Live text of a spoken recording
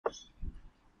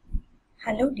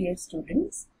Hello dear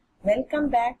students, welcome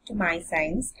back to my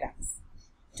science class.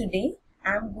 Today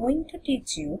I am going to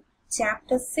teach you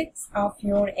chapter 6 of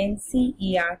your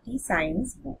Ncert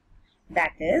science book,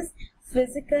 that is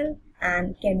physical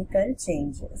and chemical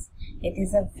changes. It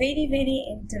is a very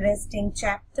interesting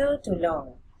chapter to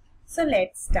learn. So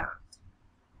let's start.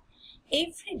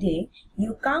 Every day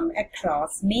you come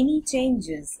across many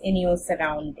changes in your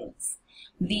surroundings.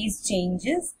 These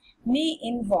changes may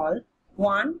involve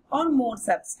one or more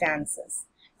substances.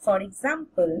 For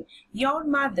example, your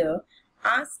mother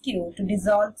asks you to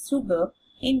dissolve sugar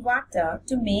in water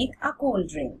to make a cold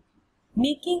drink.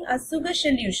 Making a sugar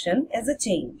solution is a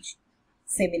change.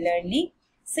 Similarly,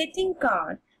 setting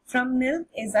curd from milk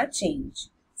is a change.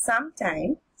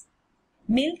 Sometimes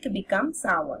milk becomes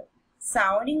sour.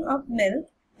 Souring of milk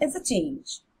is a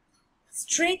change.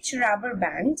 Stretch rubber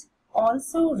band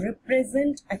also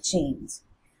represent a change.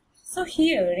 So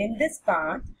here in this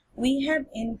part, we have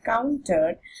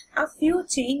encountered a few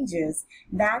changes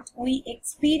that we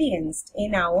experienced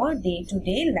in our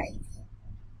day-to-day life.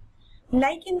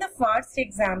 Like in the first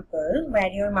example,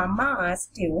 where your mama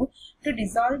asked you to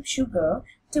dissolve sugar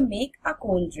to make a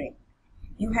cold drink.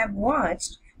 You have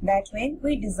watched that when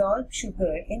we dissolve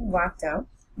sugar in water,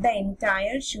 the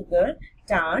entire sugar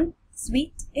turned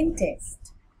sweet in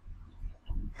taste.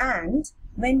 And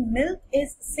when milk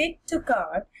is set to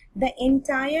curd, the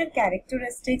entire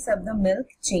characteristics of the milk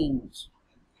change.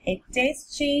 A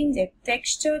taste change, a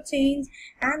texture change,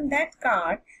 and that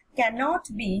curd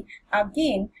cannot be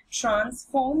again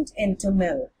transformed into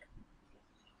milk.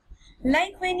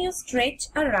 Like when you stretch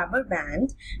a rubber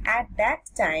band, at that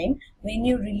time when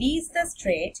you release the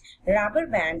stretch, rubber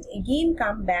band again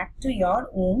come back to your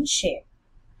own shape.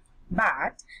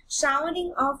 But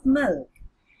showering of milk,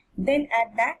 then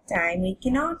at that time we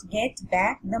cannot get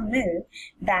back the milk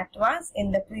that was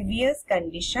in the previous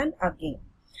condition again.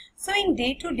 So in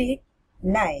day-to-day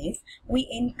life, we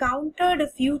encountered a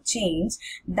few changes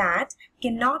that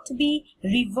cannot be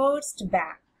reversed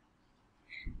back.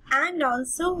 And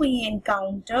also we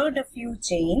encountered a few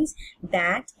changes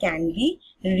that can be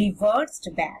reversed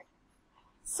back.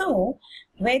 So,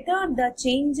 whether the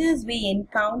changes we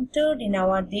encountered in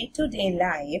our day-to-day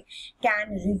life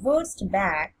can reversed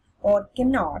back or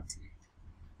cannot,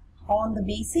 on the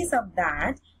basis of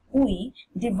that, we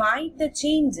divide the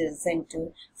changes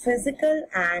into physical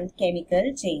and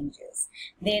chemical changes.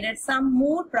 There are some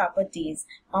more properties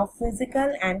of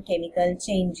physical and chemical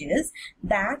changes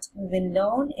that we will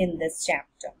learn in this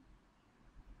chapter.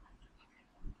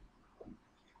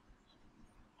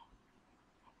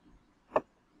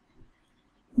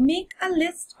 Make a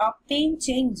list of 10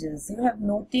 changes you have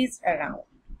noticed around.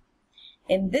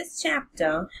 In this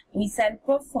chapter, we shall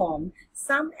perform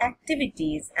some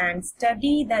activities and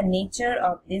study the nature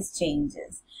of these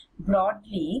changes.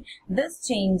 Broadly, these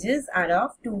changes are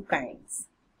of two kinds.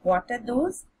 What are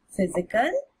those? Physical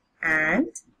and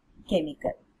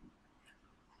chemical.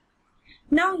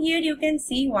 Now here you can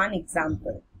see one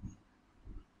example.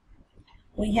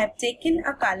 We have taken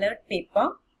a colored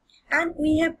paper and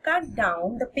we have cut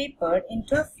down the paper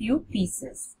into a few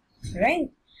pieces,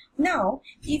 right? Now,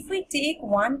 if we take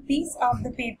one piece of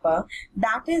the paper,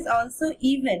 that is also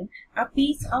even a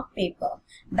piece of paper.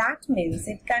 That means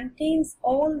it contains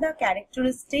all the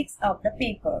characteristics of the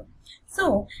paper.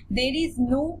 So, there is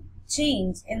no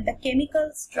change in the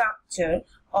chemical structure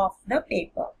of the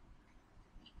paper.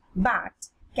 But,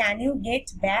 can you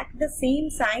get back the same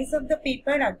size of the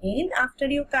paper again after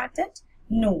you cut it?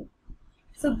 No.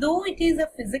 So, though it is a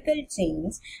physical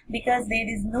change because there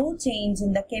is no change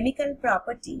in the chemical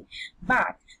property,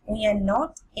 but we are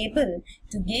not able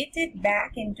to get it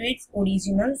back into its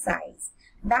original size.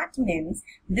 That means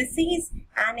this is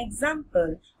an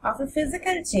example of a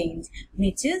physical change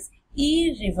which is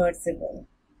irreversible.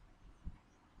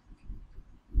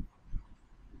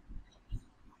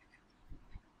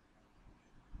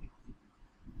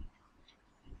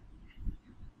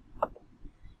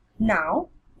 Now,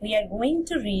 we are going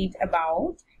to read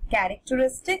about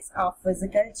characteristics of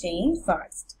physical change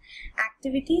first.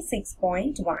 Activity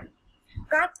 6.1.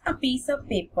 Cut a piece of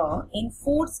paper in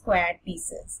 4 square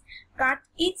pieces. Cut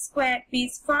each square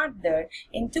piece further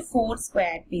into 4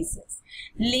 square pieces.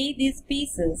 Lay these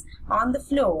pieces on the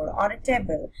floor or a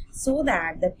table so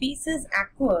that the pieces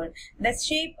acquire the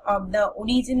shape of the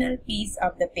original piece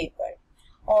of the paper.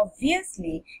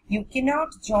 Obviously, you cannot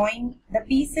join the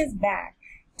pieces back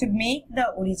to make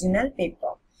the original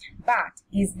paper. But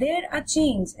is there a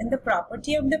change in the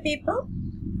property of the paper?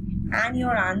 And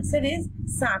your answer is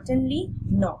certainly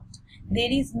not.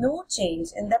 There is no change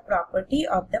in the property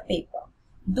of the paper.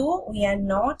 though we are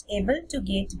not able to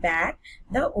get back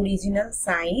the original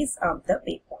size of the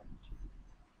paper.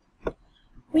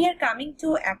 We are coming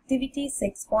to activity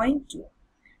 6.2.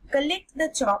 Collect the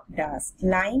chalk dust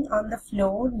lying on the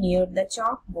floor near the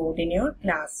chalkboard in your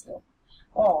classroom,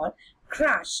 or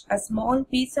crush a small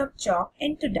piece of chalk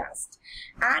into dust.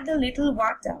 Add a little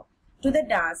water to the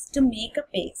dust to make a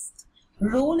paste.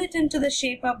 Roll it into the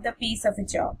shape of the piece of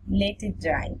chalk. Let it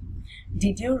dry.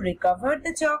 Did you recover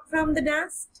the chalk from the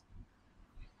dust?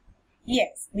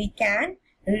 Yes, we can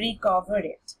recover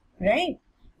it, right?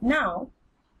 Now,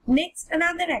 next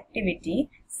another activity,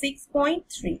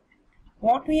 6.3.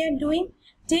 What we are doing?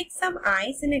 Take some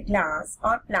ice in a glass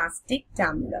or plastic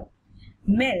tumbler.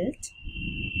 Melt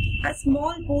a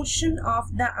small portion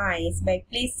of the ice by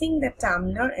placing the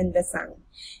tumbler in the sun.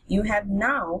 You have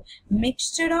now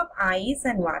mixture of ice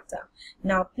and water.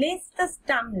 Now place the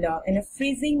tumbler in a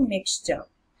freezing mixture.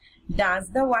 Does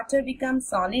the water become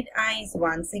solid ice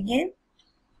once again?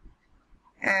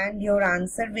 And your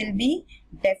answer will be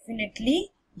definitely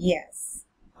yes.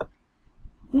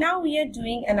 Now we are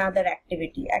doing another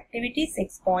activity. Activity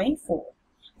 6.4.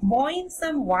 Boil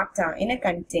some water in a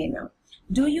container.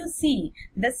 Do you see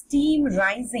the steam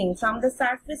rising from the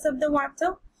surface of the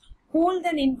water? Hold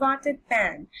an inverted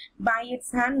pan by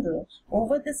its handle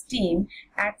over the steam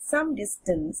at some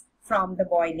distance from the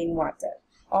boiling water.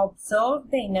 Observe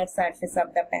the inner surface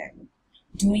of the pan.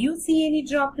 Do you see any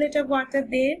droplet of water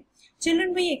there?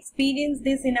 Children, we experience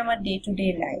this in our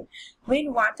day-to-day life.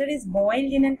 When water is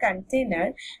boiled in a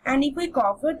container, and if we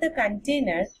cover the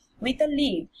container with a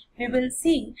lid, we will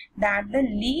see that the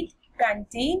lid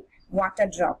contains water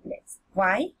droplets.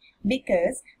 Why?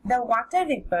 Because the water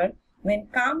vapor, when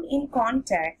come in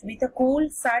contact with a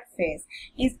cold surface,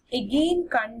 is again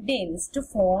condensed to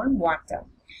form water.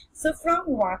 So from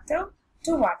water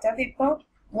to water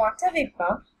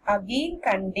vapor again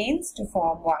condensed to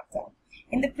form water.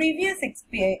 In the previous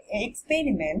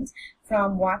experiment,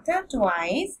 from water to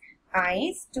ice,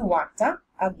 ice to water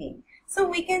again. So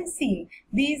we can see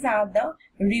these are the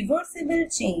reversible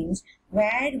change,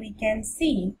 where we can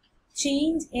see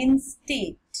change in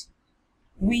state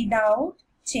without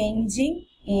changing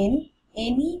in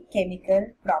any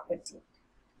chemical property.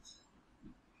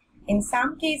 In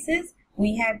some cases,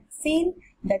 we have seen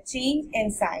the change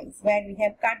in size, where we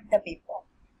have cut the paper.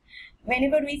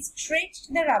 Whenever we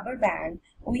stretched the rubber band,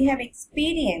 we have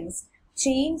experienced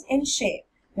change in shape.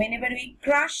 Whenever we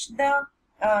crush the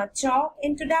chalk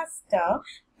into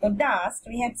dust,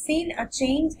 we have seen a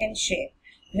change in shape.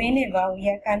 Whenever we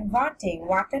are converting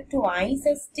water to ice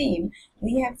or steam,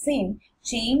 we have seen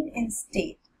change in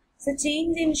state. So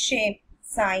change in shape,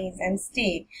 size and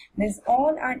state, these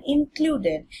all are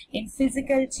included in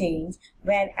physical change,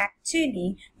 where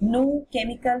actually no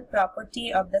chemical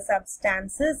property of the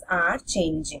substances are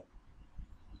changing.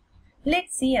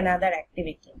 Let's see another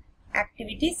activity.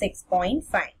 Activity 6.5.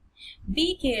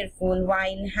 Be careful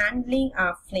while handling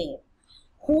a flame.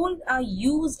 Hold a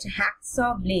used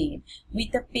hacksaw blade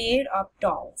with a pair of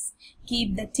tongs.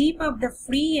 Keep the tip of the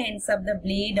free ends of the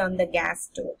blade on the gas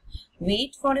stove.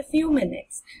 Wait for a few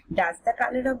minutes. Does the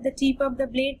color of the tip of the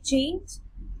blade change?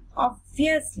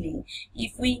 Obviously,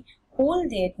 if we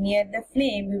hold it near the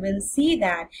flame, we will see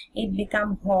that it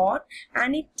become hot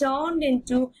and it turned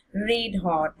into red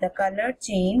hot. The color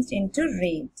changed into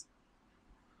red.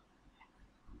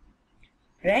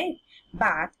 Right?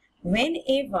 But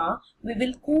whenever we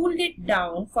will cool it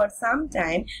down for some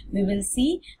time, we will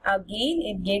see again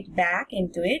it get back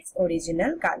into its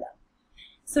original color.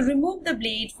 So remove the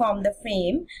blade from the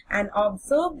frame and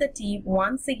observe the tip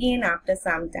once again after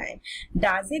some time.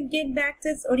 Does it get back to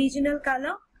its original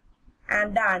color?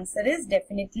 And the answer is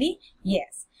definitely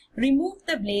yes. Remove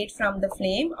the blade from the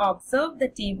flame, observe the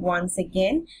tip once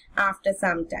again after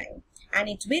some time, and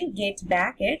it will get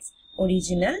back its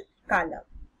original color.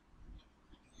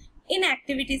 In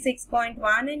activity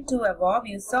 6.1 and 2 above,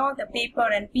 you saw the paper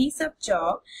and piece of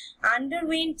chalk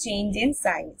underwent change in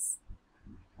size.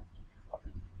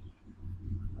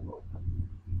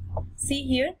 See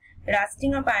here,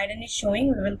 rusting of iron is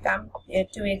showing. We will come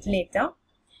to it later.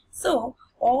 So,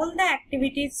 all the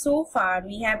activities so far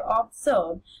we have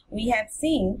observed, we have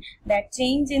seen that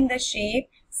change in the shape,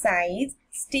 size,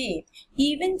 state,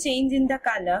 even change in the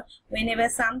color whenever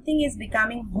something is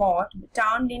becoming hot,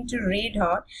 turned into red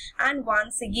hot, and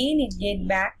once again it get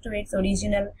back to its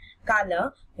original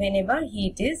color whenever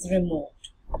heat is removed.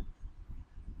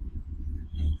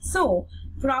 So,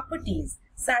 properties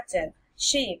such as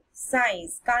shape,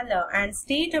 size, color and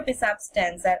state of a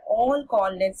substance are all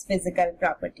called as physical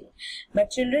property.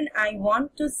 But children, I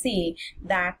want to say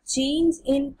that change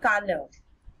in color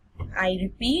I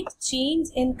repeat, change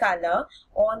in color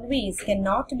always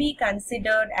cannot be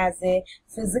considered as a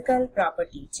physical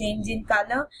property. Change in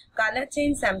color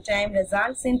change sometimes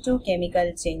results into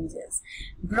chemical changes.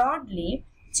 Broadly,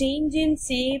 change in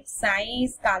shape,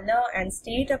 size, color and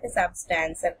state of a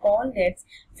substance are called its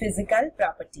physical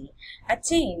property. A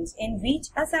change in which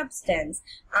a substance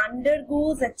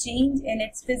undergoes a change in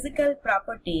its physical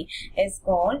property is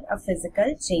called a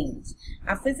physical change.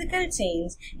 A physical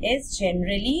change is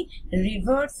generally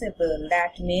reversible.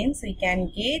 That means we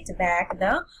can get back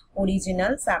the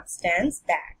original substance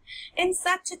back. In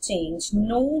such a change,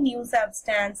 no new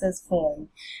substance is formed.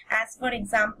 As for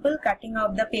example, cutting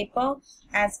of the paper.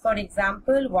 As for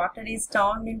example, water is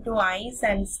turned into ice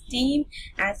and steam.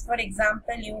 As for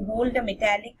example, you hold a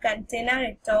metallic container,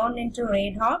 it turned into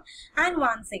red hot, and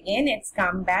once again it's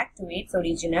come back to its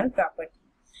original property.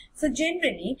 So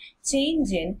generally,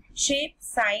 change in shape,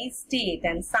 size, state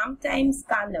and sometimes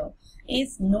color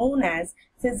is known as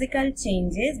physical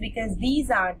changes because these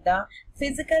are the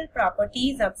physical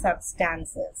properties of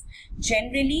substances.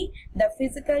 Generally, the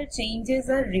physical changes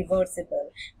are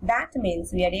reversible. That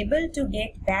means we are able to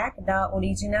get back the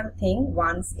original thing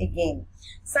once again.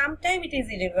 Sometimes it is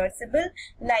irreversible,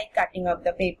 like cutting of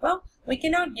the paper. We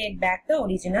cannot get back the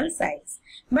original size,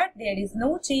 but there is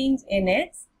no change in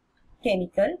its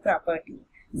chemical property.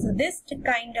 So this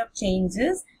kind of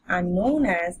changes are known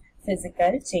as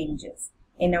physical changes.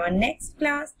 In our next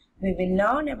class, we will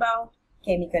learn about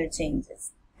chemical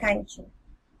changes. Thank you.